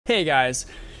Hey guys,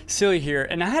 Silly here,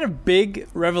 and I had a big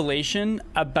revelation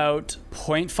about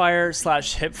point fire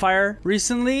slash hip fire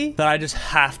recently that I just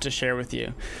have to share with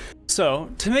you. So,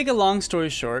 to make a long story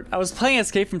short, I was playing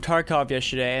Escape from Tarkov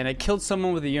yesterday and I killed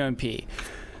someone with a UMP.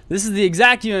 This is the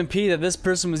exact UMP that this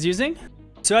person was using.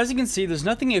 So as you can see, there's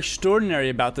nothing extraordinary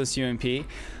about this UMP,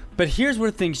 but here's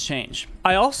where things change.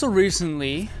 I also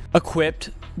recently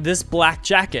equipped this black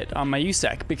jacket on my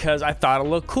USEC because I thought it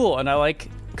looked cool and I like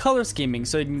color scheming.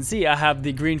 So you can see I have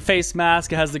the green face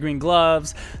mask, it has the green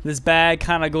gloves, this bag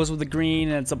kind of goes with the green,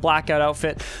 and it's a blackout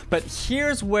outfit. But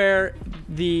here's where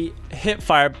the hip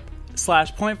fire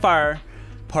slash point fire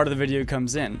part of the video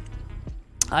comes in.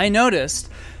 I noticed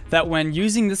that when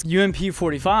using this UMP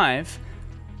 45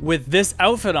 with this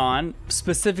outfit on,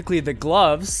 specifically the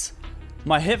gloves,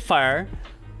 my hip fire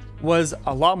was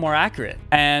a lot more accurate.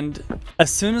 And as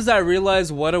soon as I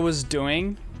realized what I was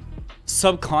doing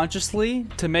subconsciously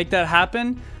to make that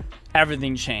happen,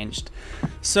 everything changed.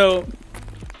 So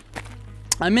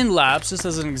I'm in labs, just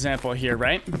as an example here,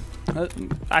 right?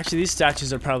 Actually, these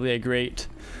statues are probably a great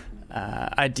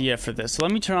idea for this. So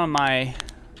let me turn on my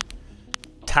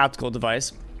tactical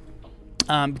device.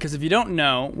 Because if you don't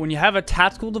know, when you have a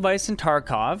tactical device in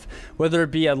Tarkov, whether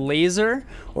it be a laser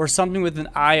or something with an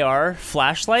IR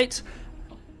flashlight,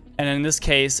 and in this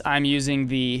case I'm using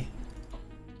the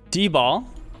D-ball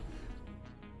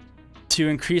to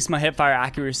increase my hipfire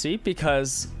accuracy,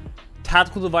 because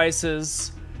tactical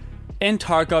devices in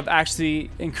Tarkov actually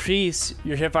increase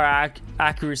your hipfire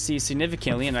accuracy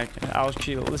significantly. And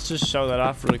let's just show that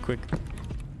off really quick.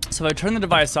 So if I turn the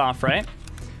device off, right,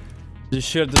 just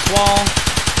shoot at this wall.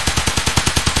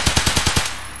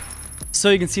 So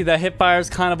you can see that hipfire is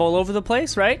kind of all over the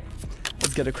place, right?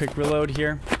 Let's get a quick reload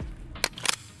here.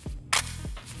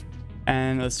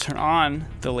 And let's turn on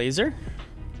the laser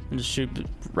and just shoot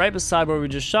right beside where we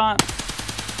just shot.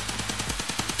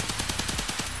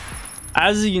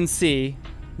 As you can see,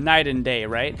 night and day,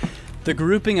 right? The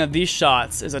grouping of these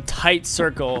shots is a tight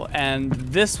circle, and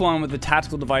this one with the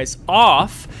tactical device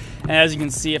off, and as you can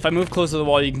see, if I move close to the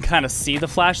wall, you can kind of see the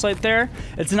flashlight there.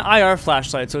 It's an IR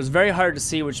flashlight, so it's very hard to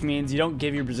see, which means you don't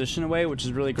give your position away, which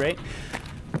is really great.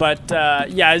 But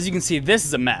yeah, as you can see, this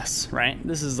is a mess, right?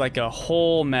 This is like a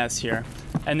whole mess here,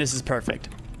 and this is perfect.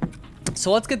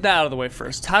 So let's get that out of the way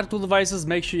first. Tactical devices,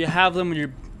 make sure you have them when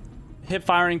you're hip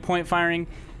firing, point firing.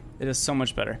 It is so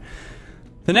much better.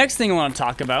 The next thing I want to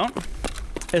talk about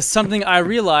is something I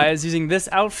realized using this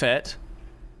outfit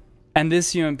and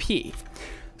this UMP.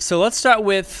 So let's start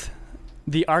with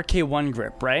the RK1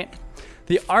 grip, right?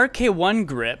 The RK1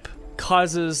 grip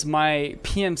causes my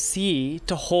PMC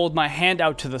to hold my hand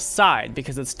out to the side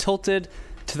because it's tilted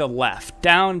to the left,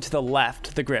 down to the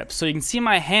left, the grip. So you can see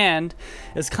my hand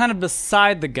is kind of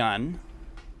beside the gun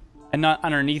and not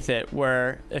underneath it,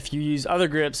 where if you use other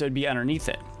grips, it would be underneath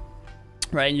it,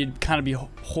 right? And you'd kind of be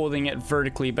holding it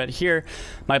vertically, but here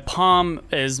my palm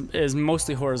is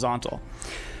mostly horizontal.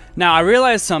 Now I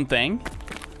realized something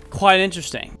quite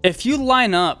interesting. If you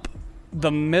line up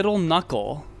the middle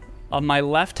knuckle of my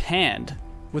left hand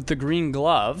with the green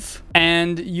glove,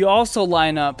 and you also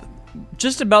line up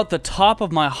just about the top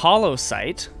of my hollow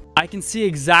sight, I can see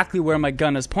exactly where my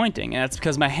gun is pointing, and that's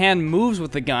because my hand moves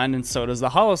with the gun, and so does the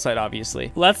hollow sight,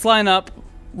 obviously. Let's line up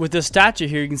with this statue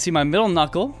here. You can see my middle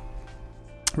knuckle,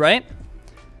 right,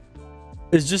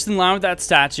 is just in line with that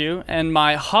statue, and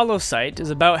my hollow sight is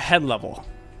about head level.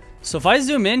 So if I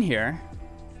zoom in here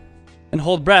and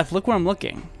hold breath, look where I'm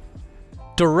looking.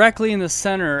 Directly in the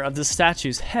center of the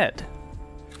statue's head,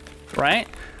 right?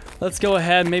 Let's go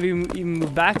ahead, maybe even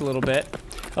move back a little bit.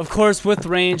 Of course, with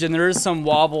range and there is some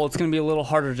wobble, it's gonna be a little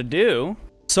harder to do.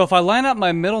 So if I line up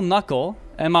my middle knuckle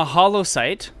and my hollow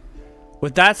sight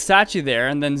with that statue there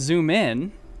and then zoom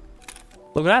in,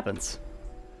 look what happens.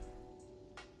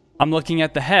 I'm looking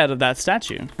at the head of that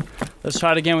statue. Let's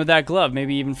try it again with that glove,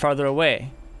 maybe even farther away.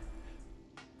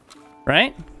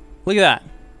 Right? Look at that.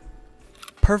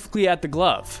 Perfectly at the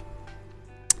glove.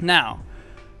 Now,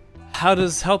 how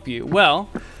does this help you? Well,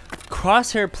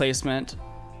 crosshair placement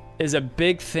is a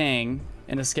big thing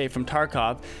in Escape from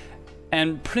Tarkov,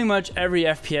 and pretty much every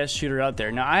FPS shooter out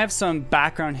there. Now, I have some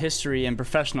background history in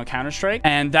professional Counter-Strike,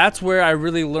 and that's where I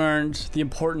really learned the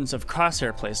importance of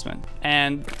crosshair placement.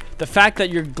 And the fact that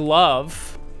your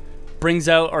glove brings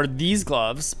out, or these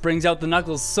gloves, brings out the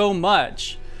knuckles so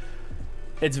much,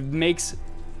 it makes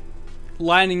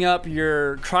lining up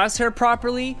your crosshair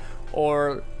properly,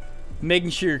 or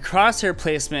making sure your crosshair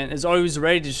placement is always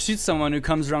ready to shoot someone who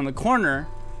comes around the corner,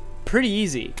 pretty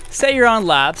easy. Say you're on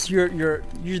labs, you're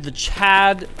the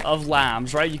Chad of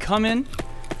labs, right? You come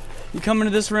into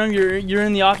this room, you're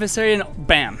in the office area, and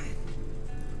bam,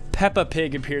 Peppa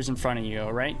Pig appears in front of you,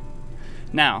 alright?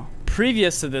 Now,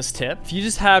 previous to this tip, if you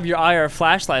just have your IR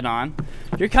flashlight on,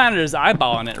 you're kind of just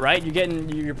eyeballing it, right?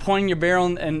 You're pointing your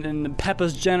barrel in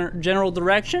Peppa's general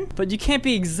direction, but you can't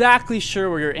be exactly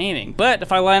sure where you're aiming. But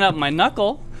if I line up my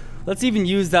knuckle, let's even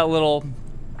use that little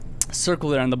circle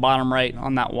there on the bottom right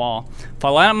on that wall. If I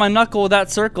line up my knuckle with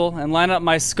that circle and line up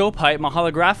my scope height, my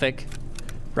holographic,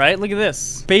 right? Look at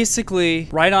this. Basically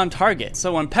right on target.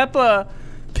 So when Peppa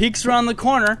peeks around the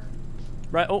corner,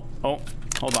 right? Oh,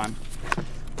 hold on.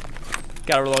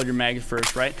 Gotta reload your mag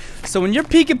first, right? So when you're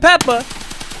peeking Peppa,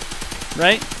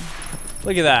 right?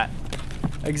 Look at that.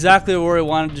 Exactly where we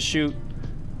wanted to shoot.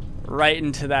 Right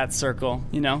into that circle.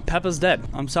 You know, Peppa's dead.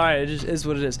 I'm sorry, it just is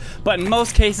what it is. But in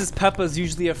most cases, Peppa's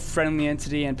usually a friendly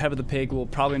entity and Peppa the Pig will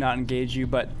probably not engage you,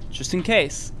 but just in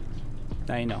case,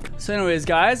 now you know. So anyways,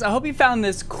 guys, I hope you found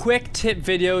this quick tip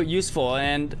video useful,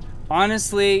 and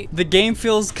honestly, the game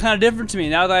feels kind of different to me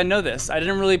now that I know this. I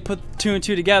didn't really put 2 and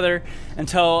 2 together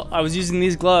until I was using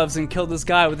these gloves and killed this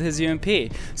guy with his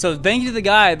UMP. So thank you to the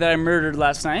guy that I murdered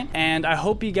last night, and I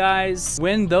hope you guys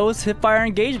win those hipfire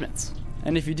engagements.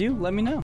 And if you do, let me know.